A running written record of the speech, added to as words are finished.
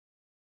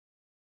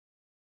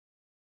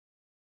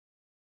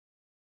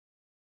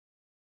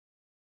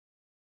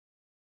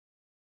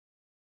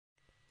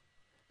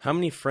How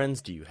many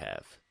friends do you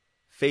have?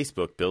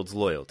 Facebook builds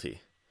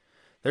loyalty.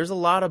 There's a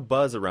lot of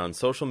buzz around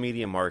social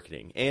media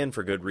marketing, and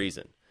for good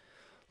reason.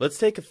 Let's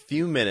take a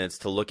few minutes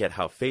to look at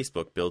how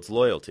Facebook builds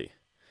loyalty.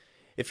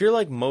 If you're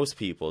like most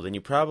people, then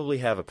you probably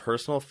have a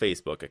personal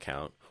Facebook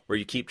account where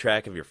you keep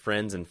track of your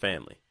friends and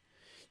family.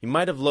 You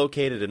might have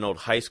located an old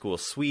high school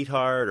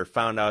sweetheart or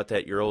found out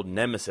that your old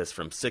nemesis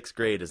from 6th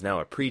grade is now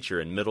a preacher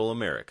in Middle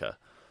America.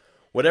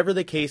 Whatever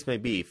the case may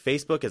be,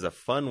 Facebook is a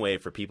fun way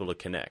for people to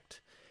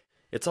connect.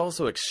 It's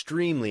also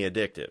extremely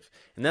addictive,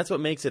 and that's what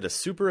makes it a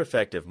super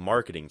effective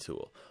marketing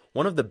tool,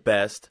 one of the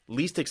best,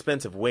 least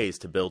expensive ways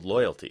to build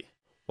loyalty.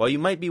 While you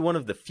might be one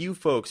of the few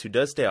folks who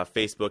does stay off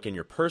Facebook in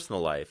your personal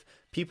life,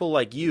 people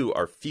like you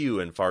are few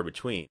and far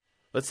between.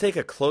 Let's take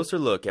a closer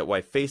look at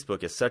why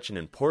Facebook is such an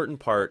important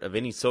part of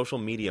any social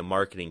media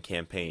marketing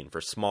campaign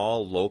for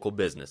small, local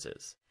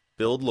businesses.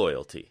 Build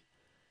loyalty.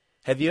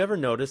 Have you ever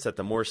noticed that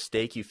the more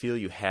stake you feel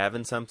you have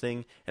in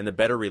something, and the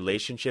better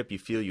relationship you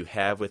feel you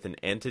have with an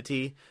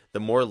entity, the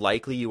more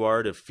likely you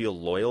are to feel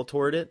loyal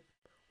toward it?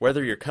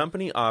 Whether your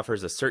company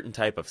offers a certain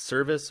type of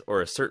service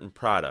or a certain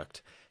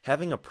product,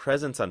 having a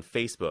presence on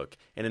Facebook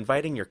and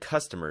inviting your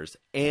customers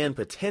and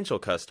potential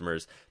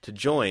customers to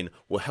join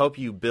will help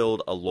you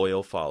build a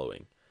loyal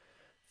following.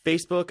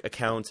 Facebook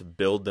accounts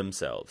build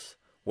themselves.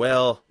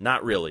 Well,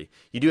 not really.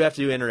 You do have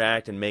to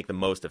interact and make the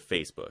most of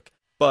Facebook.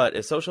 But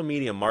as social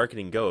media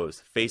marketing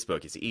goes,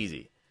 Facebook is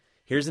easy.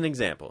 Here's an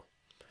example.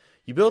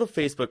 You build a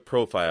Facebook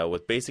profile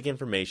with basic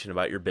information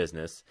about your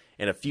business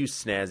and a few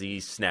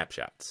snazzy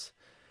snapshots.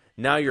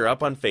 Now you're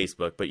up on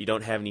Facebook, but you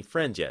don't have any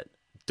friends yet.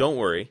 Don't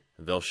worry,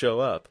 they'll show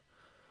up.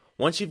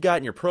 Once you've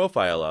gotten your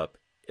profile up,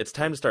 it's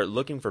time to start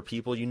looking for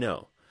people you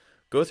know.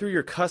 Go through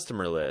your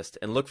customer list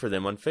and look for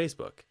them on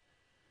Facebook.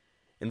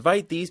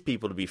 Invite these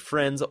people to be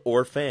friends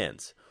or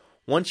fans.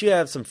 Once you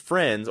have some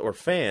friends or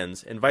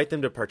fans, invite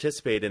them to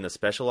participate in a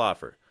special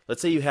offer.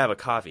 Let's say you have a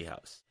coffee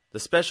house. The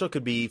special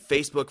could be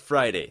Facebook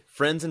Friday.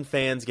 Friends and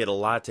fans get a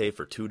latte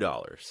for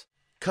 $2.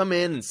 Come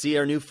in and see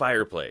our new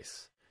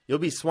fireplace. You'll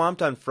be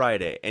swamped on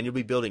Friday, and you'll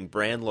be building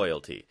brand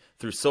loyalty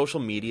through social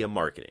media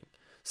marketing.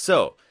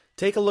 So,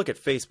 take a look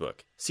at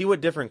Facebook, see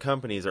what different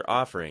companies are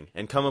offering,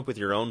 and come up with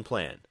your own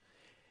plan.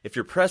 If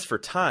you're pressed for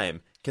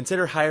time,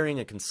 consider hiring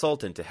a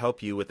consultant to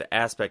help you with the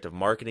aspect of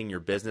marketing your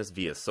business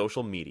via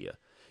social media.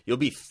 You'll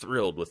be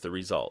thrilled with the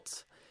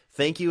results.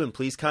 Thank you, and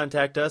please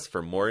contact us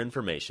for more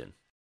information.